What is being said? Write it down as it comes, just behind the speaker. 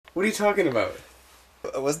What are you talking about?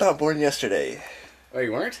 I was not born yesterday. Oh,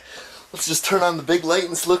 you weren't? Let's just turn on the big light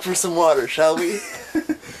and look for some water, shall we?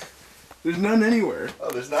 There's none anywhere.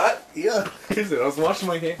 Oh, there's not? Yeah. Is it? I was washing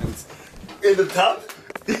my hands. In the tub?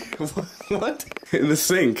 What? In the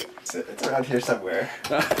sink. It's around here somewhere.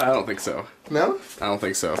 I don't think so. No? I don't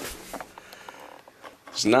think so.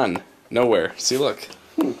 There's none. Nowhere. See, look.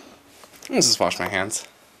 Let's just wash my hands.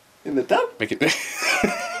 In the tub? Make it.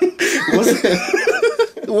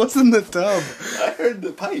 What's in the tub? I heard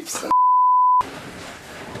the pipes.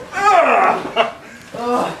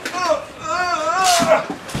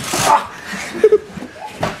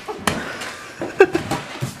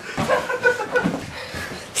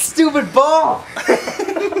 Stupid ball!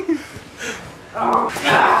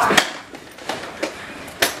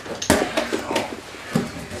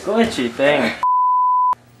 Glitchy thing.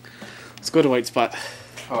 Let's go to White Spot.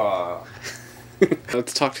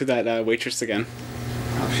 Let's talk to that waitress again.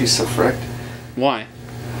 Oh, she's so fricked. Why?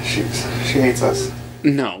 She hates us.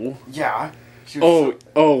 No. Yeah. Oh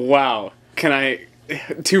wow. Can I...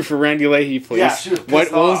 Two for Randy Leahy, please. Yeah, she was pissed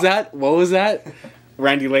What was off. that? What was that?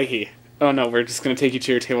 Randy Leahy. Oh no, we're just gonna take you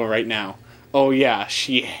to your table right now. Oh yeah,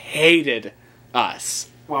 she hated us.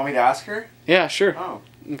 Want me to ask her? Yeah, sure. Oh.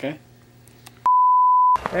 Okay.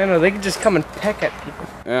 I don't know, they could just come and peck at people.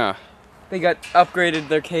 Yeah. They got upgraded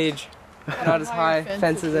their cage. Not as high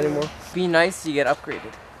fences anymore. Be nice, you get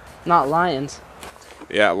upgraded. Not lions.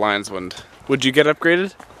 Yeah, lions wouldn't. Would you get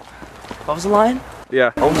upgraded? What was a lion?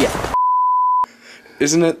 Yeah. Oh yeah.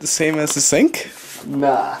 Isn't it the same as the sink?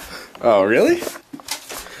 Nah. Oh, really?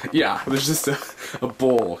 Yeah, there's just a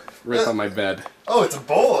bowl right on my bed. Oh, it's a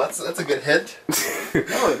bowl. That's a good hint.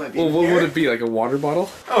 Oh, it might be. Well, in what here. would it be? Like a water bottle?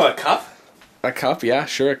 Oh, a cup? A cup? Yeah,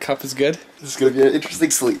 sure, a cup is good. This is gonna be an interesting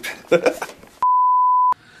sleep.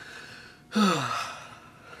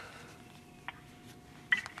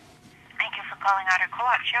 Thank you for calling Otter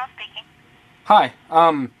Co-op. Cheryl speaking. Hi,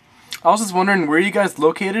 I was just wondering where you guys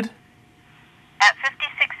located? At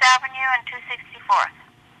 56th Avenue and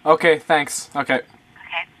 264th. Okay, thanks. Okay,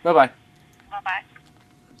 Okay. bye-bye. Bye-bye.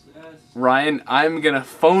 Ryan, I'm gonna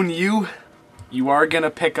phone you. You are gonna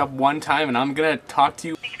pick up one time and I'm gonna talk to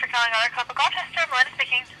you. Thank you for calling Otter Co-op. Colchester. Melinda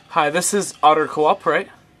speaking. Hi, this is Otter Co-op, right?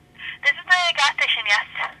 This is the gas station, yes.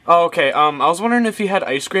 Oh, okay, I was wondering if you had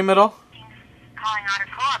ice cream at all? Calling Otter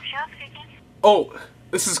Co-op. Cheryl speaking. Oh,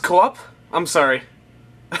 this is Co-op? I'm sorry.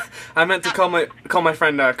 I meant to call my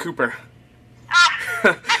friend Cooper.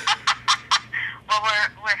 Well,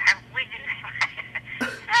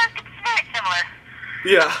 it's very similar.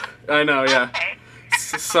 Yeah, I know, yeah. Okay.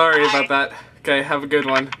 Sorry about that. Okay, have a good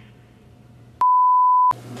one.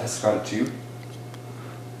 I got it too.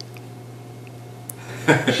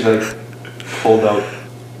 She like pulled out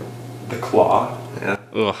the claw. Yeah.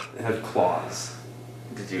 Ugh. It had claws.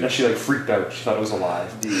 Did you And she like freaked out. She thought it was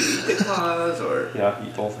alive. eat the claws or? Yeah, eat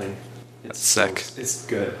the whole thing. That's sick. It's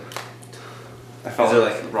good. I Is felt there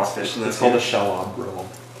like raw fish in this? It's called a shell roll.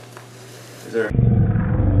 Is there?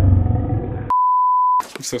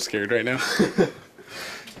 I'm so scared right now.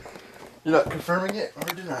 You're not confirming it or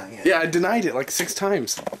denying it? Yeah, I denied it like 6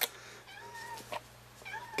 times.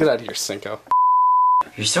 Get out of here, Cinco.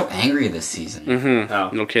 You're so angry this season. Mm-hmm. Oh.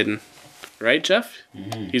 No kidding. Right, Jeff?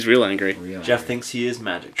 He's real angry. Real. Jeff thinks he is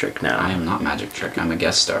Magic Trick now. I am not Magic Trick. I'm a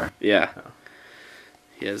guest star. Yeah.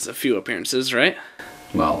 He has a few appearances, right?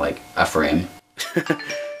 Well, like a frame.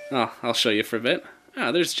 Oh, I'll show you for a bit.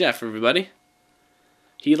 Ah, there's Jeff, everybody.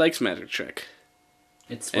 He likes Magic Trick.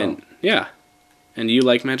 It's And, yeah. And you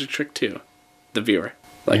like Magic Trick, too. The viewer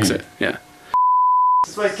likes it, yeah.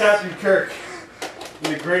 This is by Captain Kirk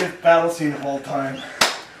in the greatest battle scene of all time.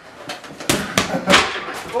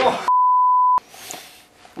 Oh.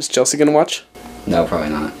 Is Chelsea gonna watch? no, probably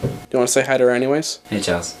not. Do you want to say hi to her anyways? Hey,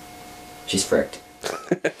 Chels. She's fricked.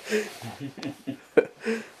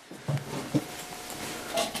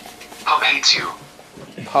 Pub hates you.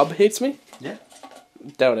 Pub hates me? Yeah.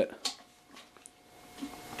 Doubt it.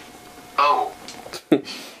 Oh.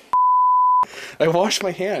 I washed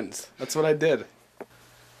my hands. That's what I did.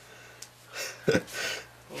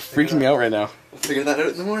 Freaking me out right now. We'll figure that out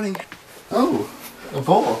in the morning. Oh, a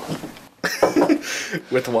bowl.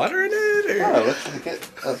 With water in it? Or? Oh, let's take it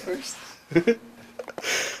up first.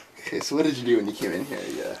 Okay, so what did you do when you came in here?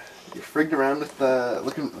 You frigged around with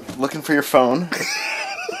looking for your phone.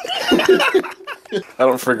 I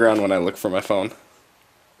don't frig around when I look for my phone.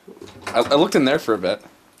 I looked in there for a bit.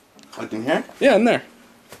 Looked in here? Yeah, in there.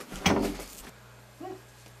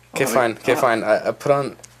 Okay, Oh, fine. Okay, oh. fine.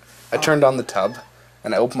 I turned on the tub,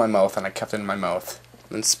 and I opened my mouth, and I kept it in my mouth,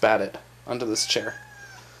 and then spat it onto this chair.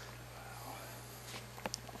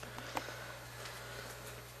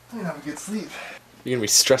 I'm gonna have a good sleep. You're gonna be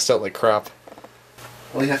stressed out like crap.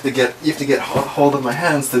 Well, you have to get hold of my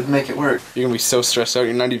hands to make it work. You're gonna be so stressed out,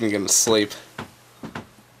 you're not even gonna sleep.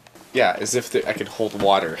 Yeah, as if I could hold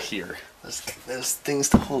water here. There's things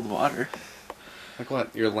to hold water. Like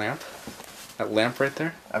what? Your lamp? That lamp right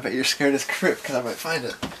there? I bet you're scared as crap because I might find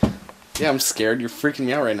it. Yeah, I'm scared. You're freaking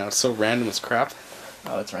me out right now. It's so random as crap.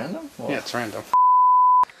 Oh, it's random? Well, Yeah, it's random.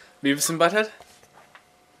 Beavis and Butthead?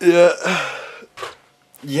 yeah.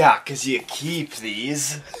 Yeah, because you keep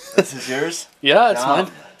these. This is yours? Yeah, it's No.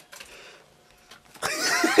 mine.